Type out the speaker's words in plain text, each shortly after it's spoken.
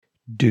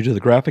Due to the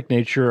graphic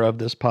nature of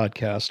this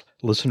podcast,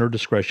 listener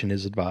discretion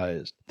is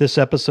advised. This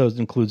episode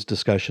includes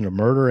discussion of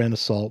murder and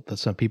assault that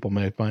some people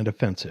may find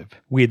offensive.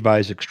 We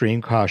advise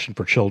extreme caution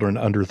for children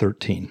under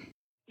 13.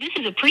 This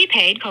is a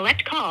prepaid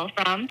collect call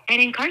from an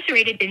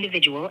incarcerated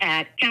individual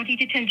at County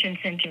Detention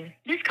Center.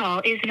 This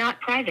call is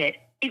not private.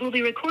 It will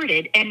be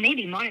recorded and may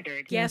be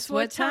monitored. Guess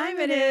what time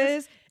it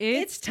is?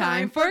 It's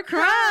time for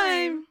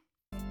crime!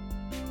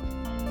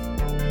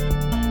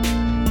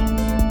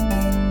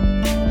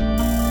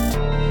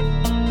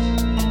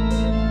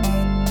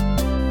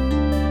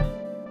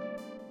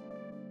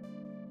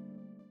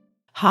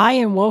 Hi,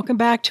 and welcome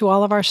back to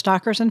all of our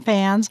stalkers and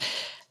fans.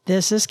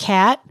 This is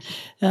Kat.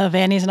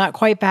 Vanny's not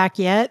quite back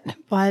yet,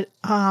 but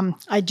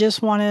I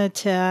just wanted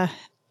to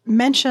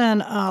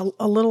mention a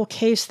little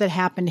case that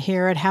happened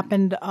here. It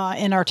happened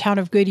in our town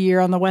of Goodyear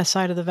on the west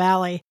side of the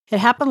valley. It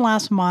happened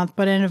last month,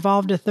 but it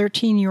involved a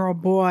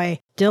 13-year-old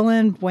boy,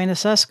 Dylan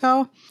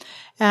Buenasesco.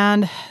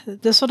 And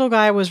this little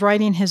guy was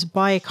riding his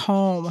bike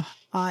home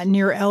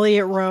near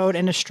Elliott Road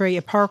and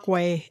Estrella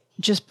Parkway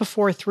just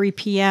before 3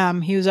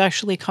 p.m. He was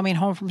actually coming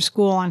home from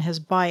school on his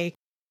bike.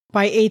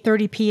 By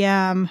 8:30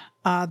 p.m.,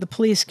 the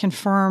police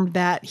confirmed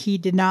that he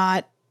did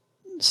not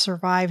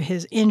survive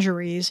his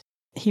injuries.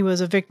 He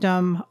was a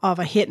victim of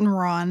a hit and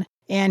run,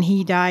 and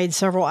he died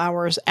several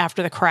hours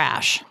after the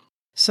crash.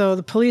 So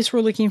the police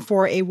were looking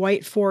for a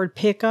white Ford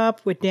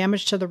pickup with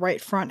damage to the right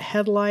front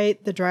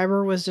headlight. The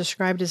driver was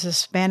described as a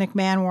Hispanic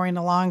man wearing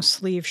a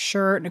long-sleeve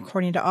shirt, and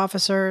according to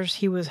officers,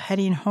 he was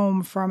heading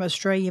home from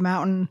Estrella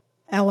Mountain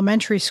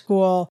Elementary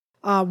School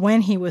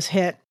when he was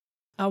hit.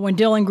 When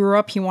Dylan grew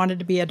up, he wanted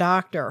to be a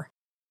doctor.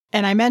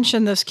 And I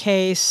mentioned this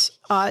case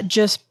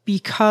just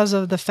because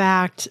of the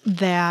fact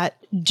that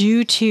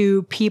due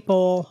to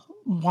people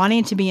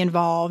wanting to be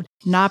involved,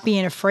 not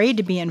being afraid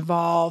to be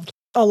involved,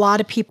 a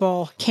lot of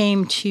people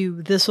came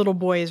to this little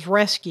boy's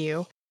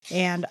rescue.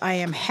 And I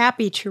am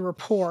happy to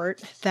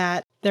report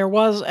that there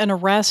was an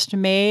arrest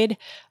made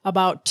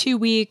about 2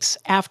 weeks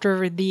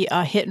after the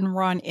hit and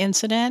run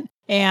incident.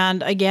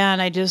 And again,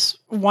 I just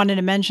wanted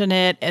to mention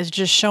it as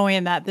just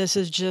showing that this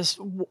is just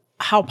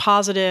how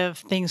positive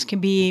things can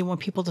be when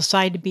people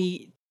decide to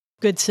be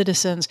good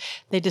citizens.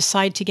 They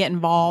decide to get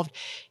involved.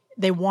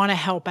 They want to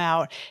help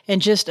out.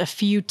 And just a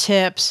few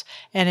tips.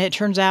 And it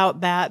turns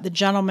out that the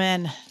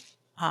gentleman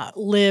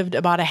lived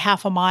about a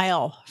half a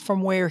mile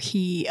from where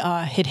he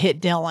had hit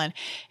Dylan.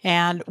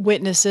 And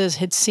witnesses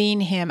had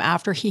seen him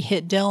after he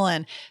hit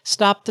Dylan,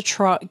 stop the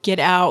truck, get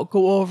out,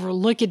 go over,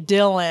 look at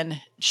Dylan,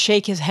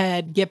 shake his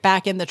head, get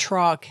back in the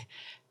truck,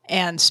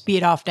 and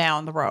speed off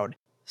down the road.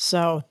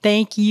 So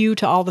thank you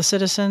to all the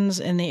citizens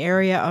in the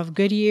area of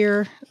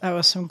Goodyear. That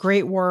was some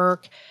great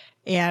work.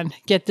 And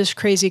get this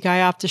crazy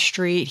guy off the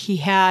street. He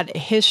had a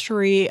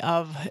history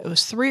of, it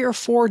was 3 or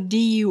 4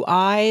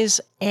 DUIs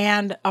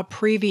and a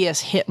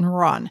previous hit and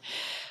run.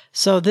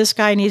 So this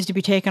guy needs to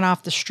be taken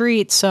off the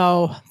street.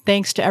 So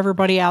thanks to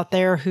everybody out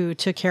there who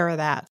took care of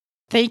that.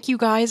 Thank you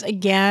guys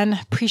again.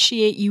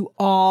 Appreciate you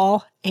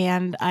all.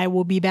 And I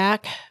will be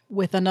back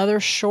with another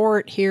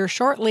short here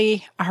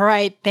shortly. All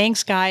right.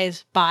 Thanks,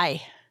 guys.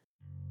 Bye.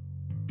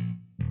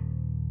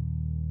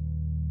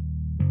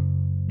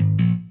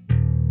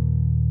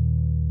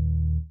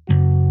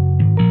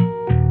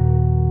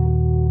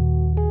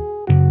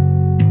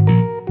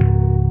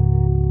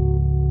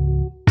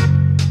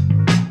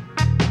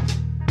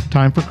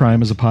 Time for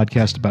Crime is a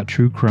podcast about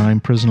true crime,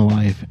 prison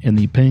life, and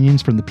the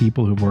opinions from the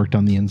people who've worked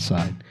on the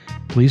inside.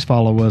 Please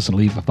follow us and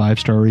leave a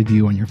 5-star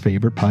review on your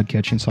favorite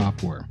podcatching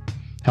software.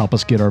 Help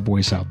us get our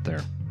voice out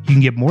there. You can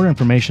get more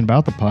information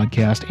about the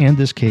podcast and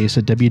this case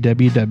at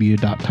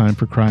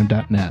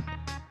www.timeforcrime.net.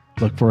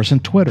 Look for us on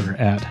Twitter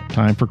at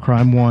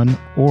TimeForCrime1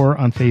 or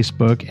on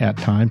Facebook at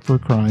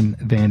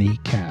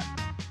TimeForCrimeVannyCat.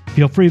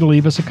 Feel free to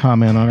leave us a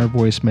comment on our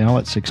voicemail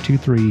at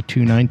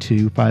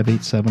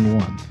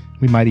 623-292-5871.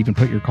 We might even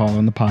put your call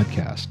on the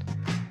podcast.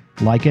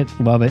 Like it,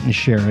 love it, and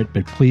share it,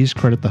 but please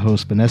credit the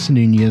hosts Vanessa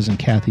Nunez and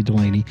Kathy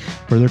Delaney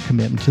for their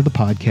commitment to the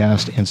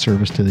podcast and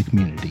service to the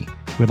community.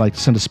 We'd like to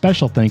send a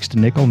special thanks to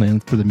Nickel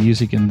Ninth for the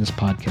music in this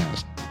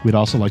podcast. We'd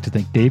also like to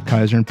thank Dave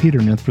Kaiser and Peter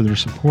Ninth for their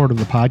support of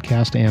the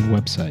podcast and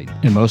website.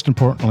 And most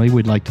importantly,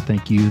 we'd like to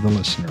thank you, the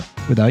listener.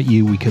 Without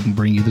you, we couldn't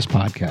bring you this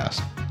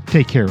podcast.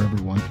 Take care,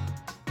 everyone.